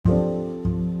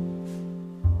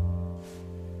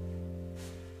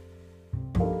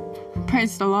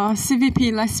Praise the Lord.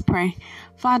 CVP, let's pray.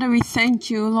 Father, we thank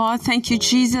you, Lord. Thank you,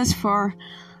 Jesus, for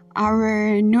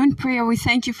our noon prayer. We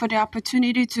thank you for the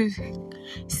opportunity to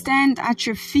stand at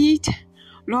your feet.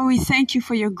 Lord, we thank you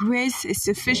for your grace. It's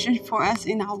sufficient for us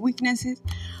in our weaknesses.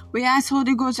 We ask,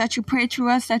 Holy Ghost, that you pray through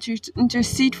us, that you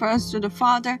intercede for us to the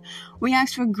Father. We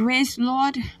ask for grace,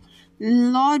 Lord.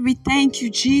 Lord, we thank you,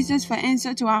 Jesus, for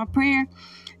answer to our prayer.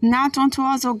 Not unto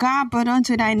us, O God, but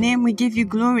unto thy name we give you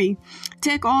glory.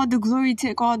 Take all the glory,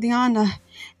 take all the honor.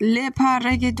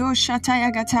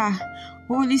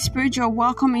 Holy Spirit, you're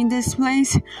welcome in this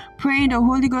place. Pray in the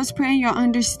Holy Ghost, pray in your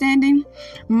understanding.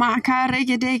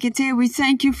 We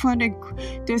thank you for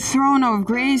the throne of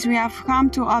grace. We have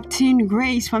come to obtain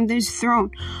grace from this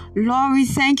throne. Lord, we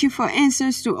thank you for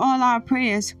answers to all our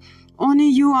prayers. Only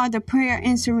you are the prayer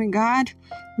answering God.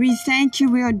 We thank you,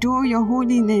 we adore your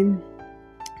holy name.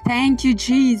 Thank you,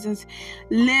 Jesus.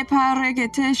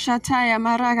 Leparegete shataya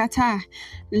maragata.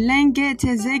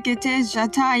 Lengete zegete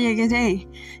shataya gede.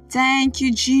 Thank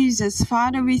you, Jesus.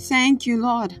 Father, we thank you,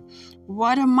 Lord.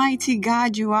 What a mighty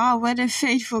God you are. What a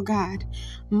faithful God.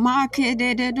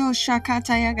 Makededo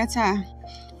shakataya gata.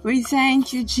 We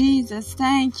thank you, Jesus.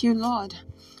 Thank you, Lord.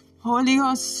 Holy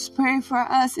Ghost, pray for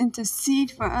us, intercede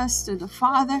for us to the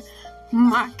Father.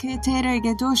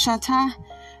 Maketeregedo shata.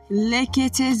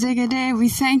 We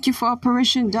thank you for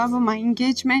Operation Double My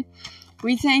Engagement.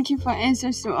 We thank you for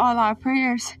answers to all our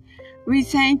prayers. We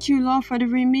thank you, Lord, for the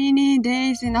remaining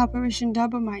days in Operation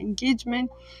Double My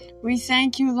Engagement. We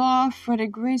thank you, Lord, for the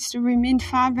grace to remain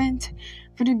fervent,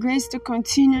 for the grace to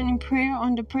continue in prayer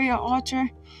on the prayer altar.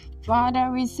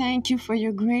 Father, we thank you for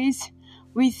your grace.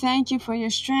 We thank you for your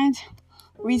strength.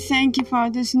 We thank you for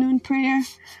this noon prayer.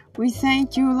 We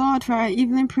thank you, Lord, for our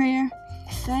evening prayer.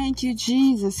 Thank you,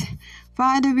 Jesus.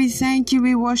 Father, we thank you.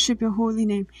 We worship your holy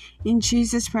name. In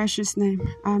Jesus' precious name.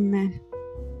 Amen.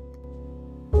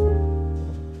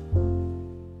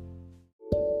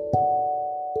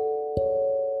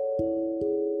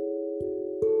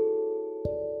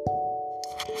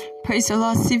 Praise the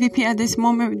Lord. CVP, at this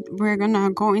moment, we're going to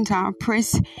go into our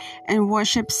praise and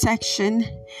worship section.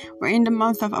 We're in the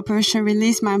month of Operation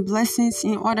Release My Blessings.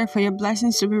 In order for your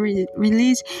blessings to be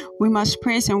released, we must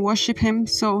praise and worship Him.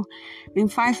 So in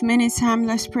 5 minutes time,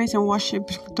 let's praise and worship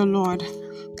the Lord.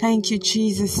 Thank you,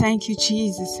 Jesus. Thank you,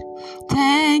 Jesus.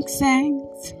 Thanks.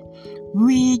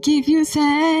 We give you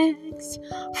thanks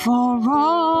for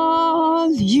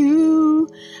all you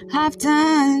have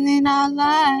done in our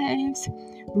lives.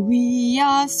 We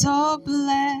are so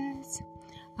blessed.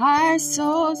 Our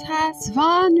souls has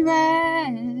found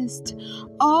rest.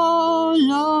 Oh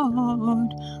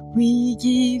Lord, we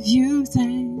give you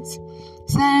thanks.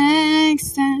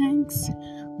 Thanks.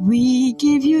 We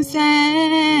give you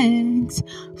thanks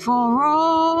for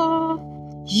all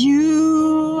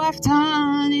you have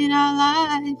done in our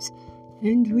lives.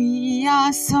 And we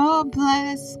are so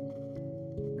blessed.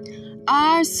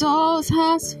 Our souls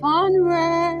has found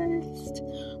rest.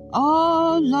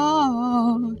 Oh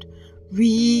Lord,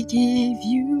 we give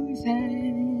you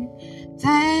thanks.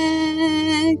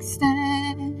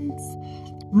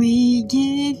 We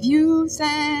give you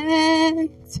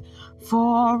thanks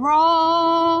for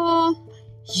all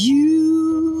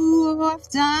you have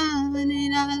done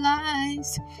in our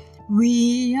lives.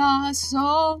 We are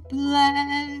so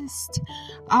blessed.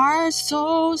 Our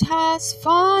souls has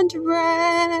found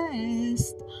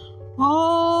rest.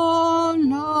 Oh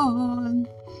Lord,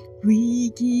 we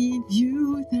give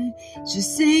you thanks.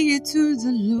 Just sing it to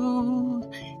the Lord.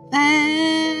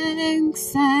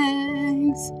 Thanks.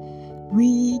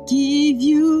 We give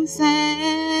you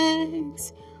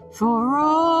thanks for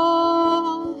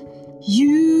all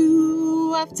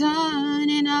you have done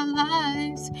in our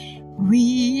lives.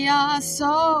 We are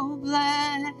so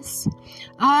blessed.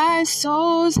 Our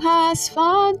souls has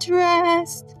found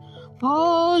rest.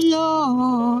 Oh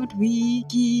Lord, we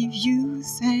give you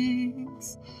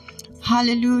thanks.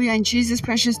 Hallelujah. In Jesus'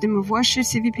 precious name of worship,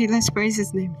 CVP, let's praise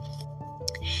His name.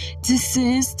 This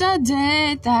is the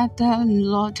day that the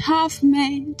Lord hath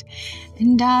made,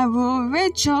 and I will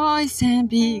rejoice and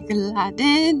be glad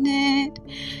in it.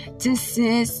 This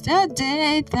is the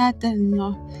day that the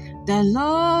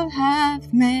Lord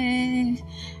hath made.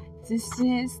 This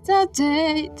is the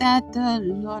day that the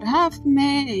Lord hath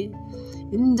made,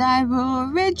 and I will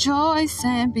rejoice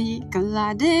and be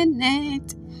glad in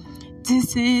it.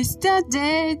 This is the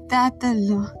day that the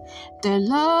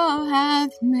Lord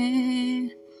hath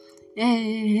made.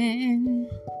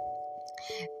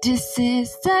 This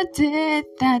is the day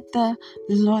that the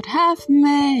Lord hath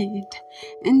made,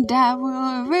 and I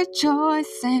will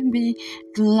rejoice and be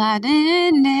glad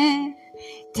in it.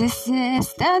 This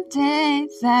is the day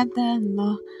that the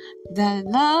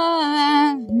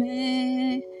Lord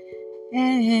made.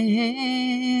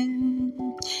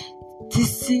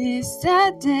 This is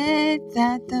the day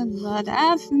that the Lord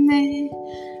hath made.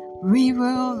 We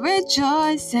will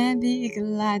rejoice and be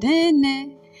glad in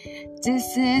it.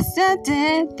 This is the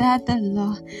day that the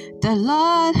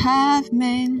Lord hath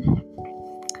made.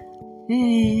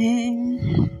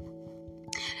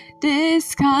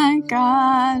 This kind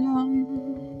God,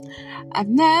 I've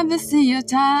never seen your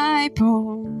type,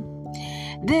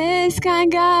 This kind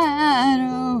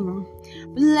God,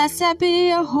 blessed be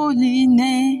your holy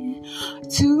name.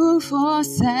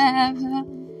 247,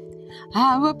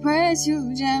 I will praise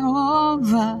you,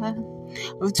 Jehovah.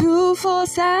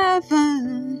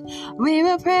 247, we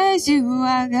will praise you,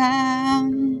 our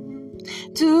God.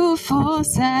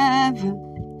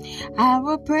 247, I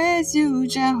will praise you,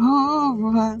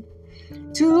 Jehovah.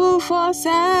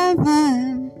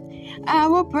 247, I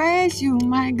will praise you,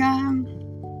 my God.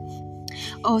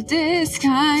 Oh, this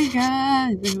kind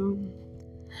God,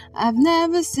 I've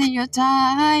never seen your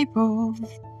type,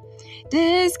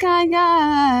 This kind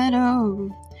God,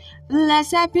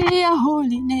 blessed be your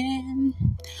holy name.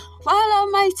 What a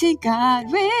mighty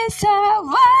God we serve.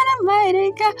 What a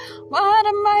mighty God. What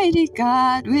a mighty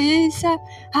God we serve.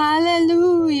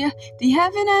 Hallelujah. The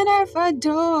heaven and earth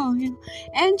adore you.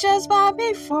 Angels bow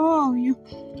before you.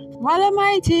 What a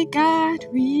mighty God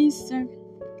we serve.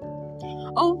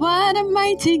 Oh, what a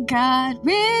mighty God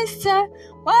we serve.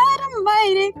 What a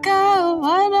mighty God.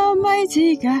 What a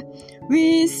mighty God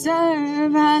we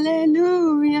serve.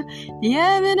 Hallelujah. The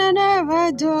heaven and earth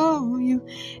adore you.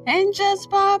 Angels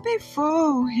bow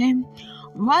before him.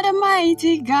 What a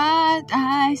mighty God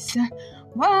I serve.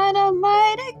 What a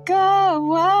mighty God.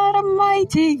 What a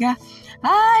mighty God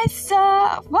I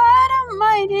serve. What a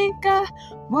mighty God.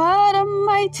 What a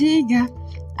mighty God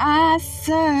I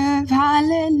serve.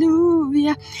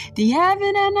 Hallelujah. The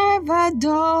heaven and earth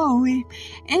adore him.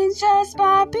 Angels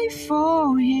bow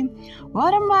before him.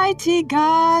 What a mighty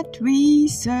God we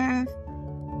serve.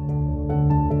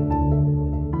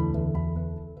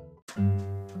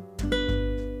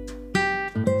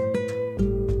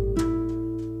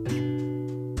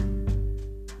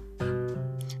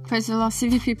 Praise the Lord.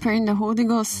 CVP, pray in the Holy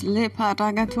Ghost.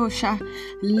 Lepa-ragatosha.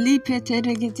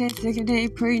 Lipe-te-regete-zegede.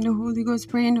 Pray in the Holy Ghost.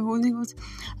 Pray in the Holy Ghost.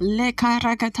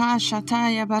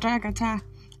 Leka-ragata-shataya-baragata.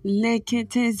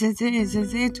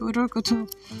 Lekete-zeze-zeze-turukutu.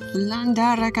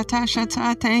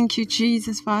 Landa-ragata-shata. Thank you,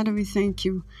 Jesus. Father, we thank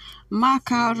you.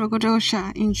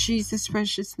 Maka-rogodosha. In Jesus'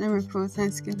 precious name we pray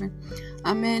thanksgiving.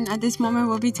 Amen. At this moment,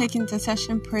 we'll be taking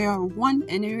intercession prayer 1.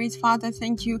 And it reads, Father,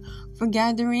 thank you for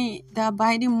gathering the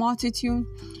abiding multitude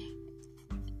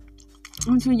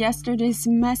onto yesterday's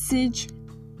message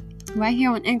right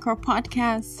here on Anchor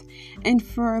Podcast, and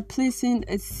for placing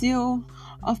a seal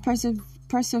of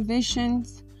preservation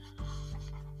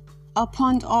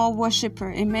upon all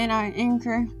worshiper. Amen. Our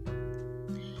anchor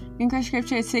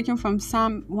scripture is taken from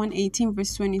Psalm 118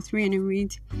 verse 23, and it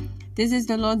reads, this is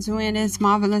the Lord's doing, and it's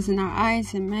marvelous in our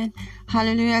eyes. Amen.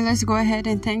 Hallelujah. Let's go ahead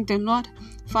and thank the Lord.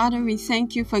 Father, we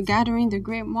thank you for gathering the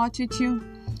great multitude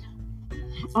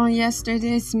on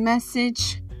yesterday's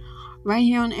message right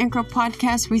here on Anchor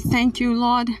Podcast. We thank you,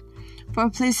 Lord, for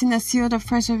placing a seal of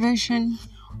preservation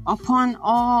upon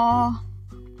all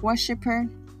worshiper.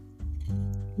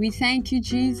 We thank you,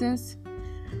 Jesus.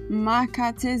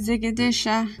 Makate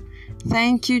Zigedesha.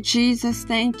 Thank you, Jesus.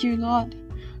 Thank you, Lord.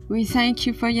 We thank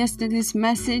you for yesterday's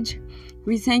message.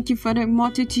 We thank you for the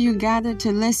multitude you gathered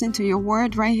to listen to your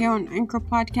word right here on Anchor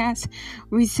Podcast.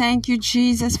 We thank you,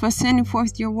 Jesus, for sending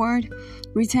forth your word.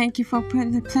 We thank you for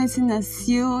placing a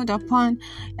seal upon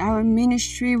our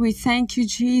ministry. We thank you,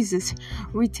 Jesus.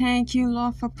 We thank you,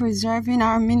 Lord, for preserving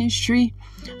our ministry.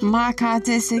 We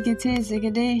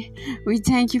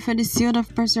thank you for the seal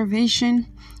of preservation.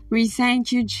 We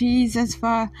thank you, Jesus,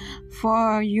 for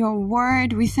your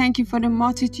word. We thank you for the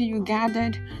multitude you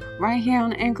gathered right here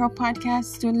on Anchor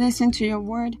Podcast to listen to your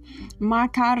word.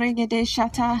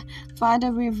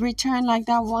 Father, we've returned like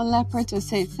that one leper to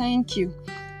say thank you.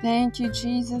 Thank you,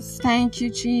 Jesus. Thank you,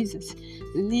 Jesus.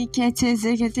 Likete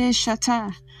zegede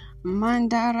shata.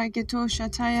 Mandara geto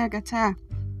shataya gata.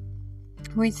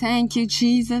 We thank you,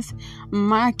 Jesus.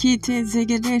 Makite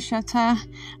zegede shata.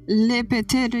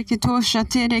 Lepete reketo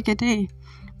shatere gede.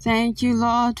 Thank you,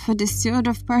 Lord, for the seal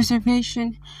of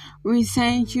preservation. We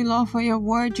thank you, Lord, for your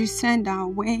word you send our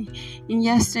way. In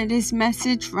yesterday's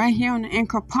message right here on the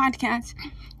Anchor Podcast,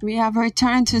 we have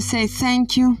returned to say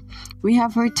thank you. We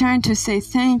have returned to say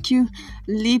thank you.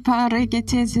 Lipa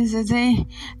regete zezeze.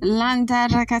 Landa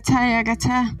rakataya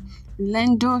gata.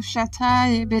 Lendo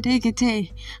shatai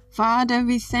bedegete. Father,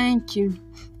 we thank you.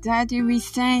 Daddy, we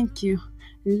thank you.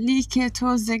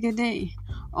 Liketo zegede.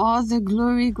 All the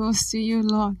glory goes to you,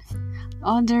 Lord.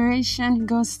 Adoration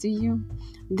goes to you.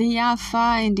 The Alpha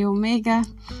and the Omega.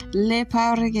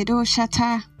 Leparegedo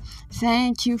shata.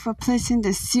 Thank you for placing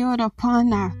the seal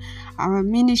upon our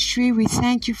ministry. We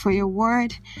thank you for your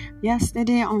word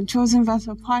yesterday on Chosen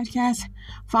Vessel Podcast.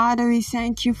 Father, we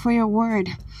thank you for your word.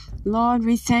 Lord,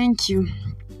 we thank you.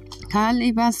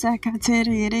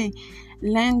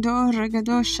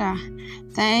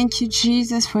 Thank you,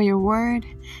 Jesus, for your word.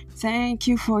 Thank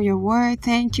you for your word.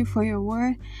 Thank you for your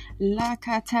word. Thank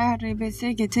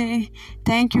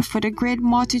you for the great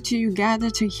multitude you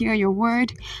gathered to hear your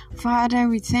word. Father,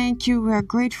 we thank you. We are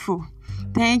grateful.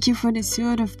 Thank you for the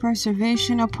seal of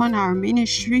preservation upon our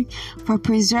ministry, for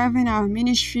preserving our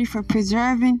ministry, for the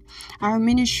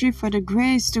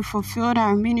grace to fulfill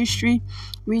our ministry.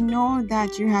 We know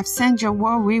that you have sent your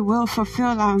word. We will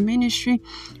fulfill our ministry.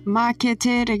 Thank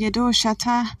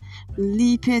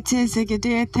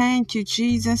you,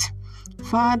 Jesus.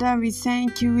 Father, we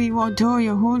thank you. We adore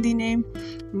your holy name.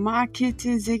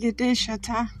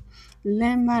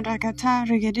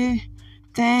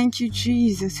 Thank you,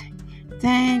 Jesus.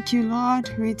 Thank you, Lord.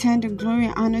 We return the glory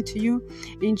and honor to you.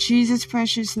 In Jesus'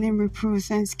 precious name we pray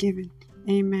thanksgiving.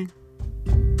 Amen.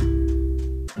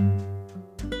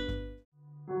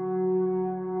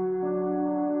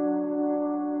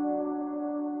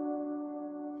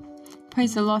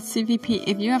 Praise the Lord, CVP.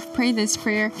 If you have prayed this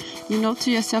prayer, you know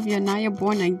to yourself you're now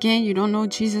born again. You don't know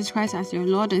Jesus Christ as your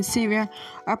Lord and Savior.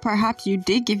 Or perhaps you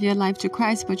did give your life to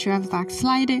Christ, but you have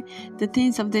backslided. The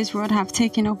things of this world have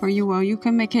taken over you. Well, you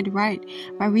can make it right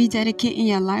by rededicating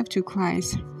your life to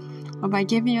Christ. Or by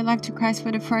giving your life to Christ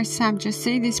for the first time. Just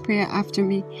say this prayer after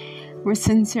me.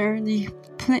 Sincerely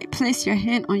place your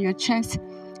hand on your chest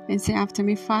and say after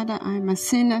me, Father, I am a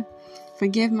sinner.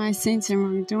 Forgive my sins and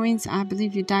wrongdoings. I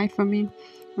believe you died for me.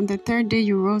 On the third day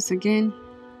you rose again.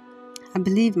 I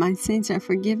believe my sins are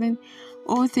forgiven.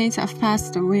 All things have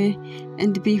passed away.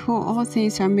 And behold, all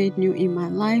things are made new in my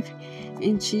life.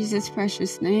 In Jesus'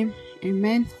 precious name,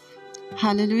 amen.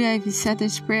 Hallelujah. If you said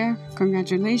this prayer,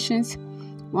 congratulations.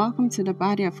 Welcome to the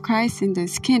body of Christ in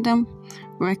this kingdom.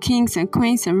 We're kings and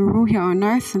queens and we rule here on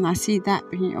earth. And I see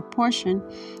that being your portion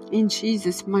in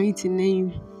Jesus' mighty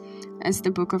name. As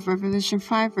the book of Revelation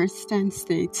 5 verse 10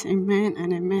 states, amen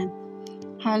and amen.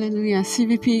 Hallelujah.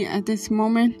 CVP, at this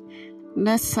moment,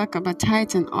 let's talk about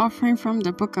tithe and offering from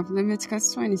the book of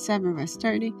Leviticus 27 verse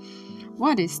 30.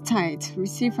 What is tithe?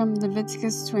 Receive from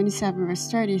Leviticus 27 verse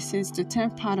 30. It says, the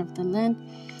 10th part of the land,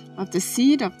 of the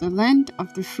seed of the land,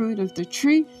 of the fruit of the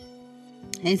tree.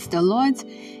 It's the Lord's.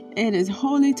 It is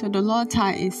holy to the Lord.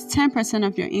 Tithe is 10%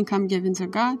 of your income given to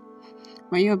God.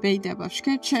 When you obey the above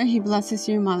scripture, he blesses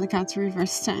you. Malachi 3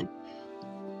 verse 10.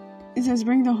 It says,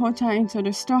 bring the whole tithe into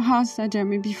the storehouse, that there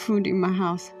may be food in my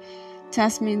house.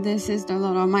 Test me, this is the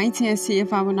Lord Almighty, and see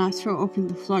if I will not throw open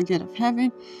the floodgate of heaven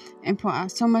and pour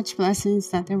out so much blessings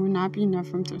that there will not be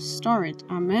enough room to store it.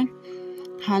 Amen.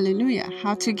 Hallelujah.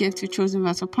 How to give to Chosen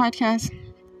Vessel Podcast.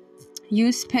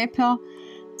 Use PayPal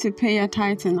to pay your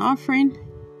tithe and offering,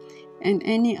 and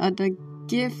any other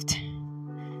gift.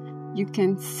 You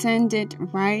can send it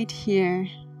right here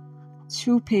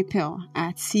to PayPal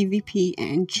at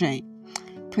CVPNJ.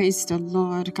 Praise the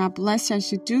Lord. God bless you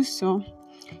as you do so.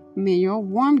 May your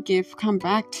warm gift come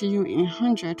back to you in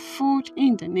 100-fold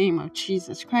in the name of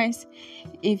Jesus Christ.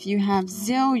 If you have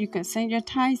Zelle, you can send your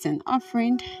tithes and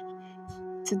offering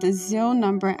to the Zelle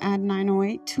number at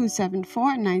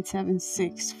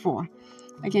 908-274-9764.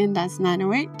 Again, that's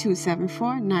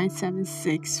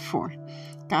 908-274-9764.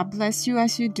 God bless you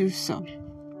as you do so.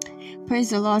 Praise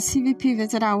the Lord. CVP,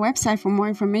 visit our website for more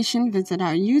information. Visit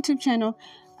our YouTube channel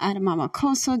at Mama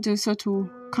Kosso. Do so to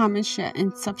comment, share,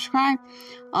 and subscribe.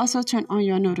 Also, turn on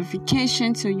your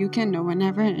notifications so you can know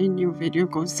whenever a new video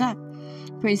goes up.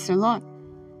 Praise the Lord.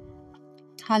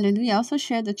 Hallelujah. Also,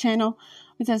 share the channel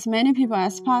with as many people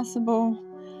as possible.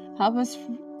 Help us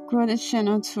grow this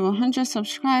channel to 100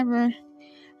 subscribers.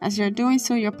 As you're doing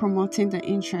so, you're promoting the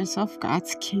interests of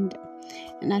God's kingdom.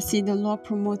 And I see the Lord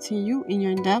promoting you in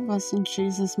your endeavors in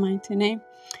Jesus' mighty name.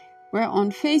 We're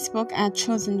on Facebook at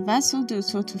Chosen Vessel. Do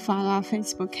so to follow our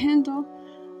Facebook handle.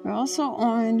 We're also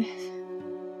on,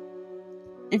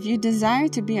 if you desire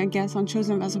to be a guest on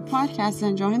Chosen Vessel Podcast,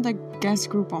 then join the guest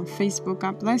group on Facebook.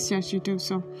 God bless you as you do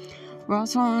so. We're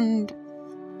also on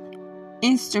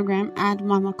Instagram at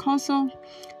Mama Kosso.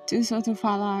 Do so to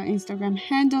follow our Instagram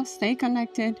handle. Stay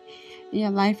connected. Your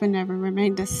life will never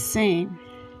remain the same.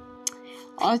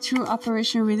 All through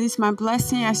Operation Release My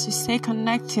Blessing, as you stay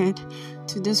connected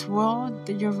to this world,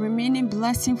 your remaining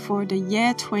blessing for the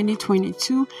year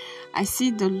 2022. I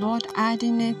see the Lord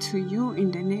adding it to you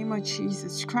in the name of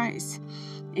Jesus Christ.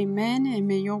 Amen. And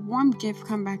may your warm gift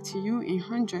come back to you in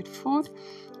 100-fold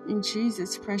in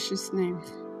Jesus' precious name.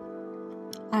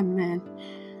 Amen.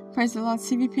 Praise the Lord.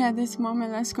 CVP, at this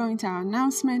moment, let's go into our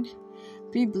announcement.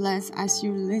 Be blessed as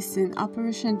you listen.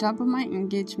 Operation Double My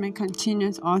Engagement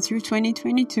continues all through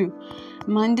 2022.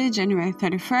 Monday, January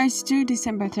 31st to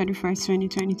December 31st,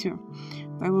 2022.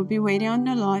 But we'll be waiting on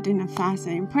the Lord in a fast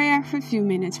and in prayer for a few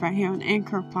minutes right here on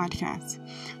Anchor Podcast.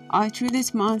 All through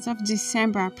this month of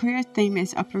December, our prayer theme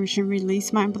is Operation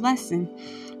Release My Blessing.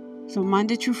 So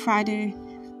Monday through Friday,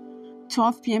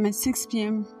 12 p.m. and 6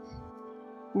 p.m.,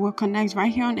 we'll connect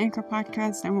right here on Anchor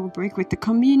Podcast, and we'll break with the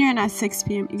communion at 6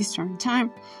 p.m. Eastern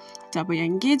Time. Double your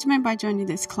engagement by joining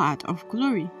this cloud of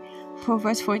glory.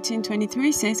 Proverbs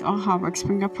 14:23 says, all hard work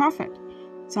brings a profit.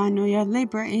 So I know your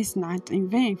labor is not in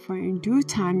vain, for in due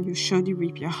time you surely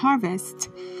reap your harvest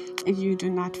if you do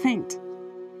not faint.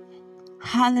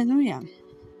 Hallelujah.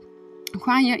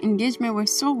 Crown your engagement with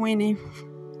soul winning.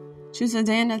 Choose a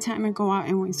day and a time and go out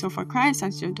and win. So for Christ,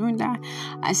 as you're doing that,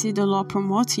 I see the Lord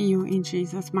promoting you in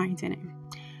Jesus' mighty name.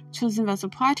 Chosen Vessel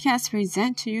Podcast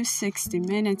present to you 60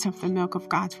 minutes of the milk of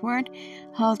God's Word,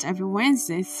 held every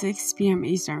Wednesday, 6 p.m.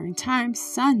 Eastern Time,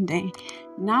 Sunday,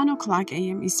 9 o'clock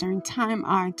a.m. Eastern Time.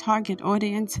 Our target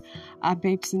audience are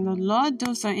babes in the Lord.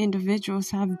 Those are individuals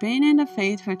who have been in the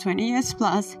faith for 20 years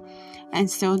plus and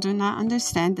still do not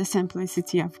understand the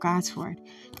simplicity of God's Word.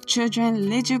 Children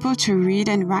eligible to read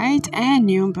and write, and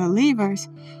new believers.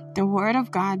 The Word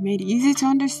of God made easy to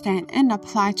understand and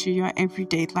apply to your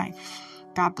everyday life.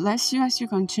 God bless you as you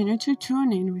continue to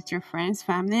tune in with your friends,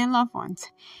 family, and loved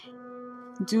ones.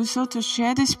 Do so to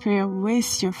share this prayer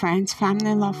with your friends,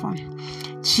 family, and loved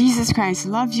ones. Jesus Christ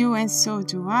loves you, and so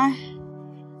do I.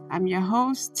 I'm your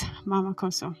host, Mama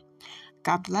Kosso.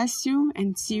 God bless you,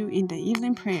 and see you in the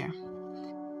evening prayer.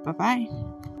 Bye-bye.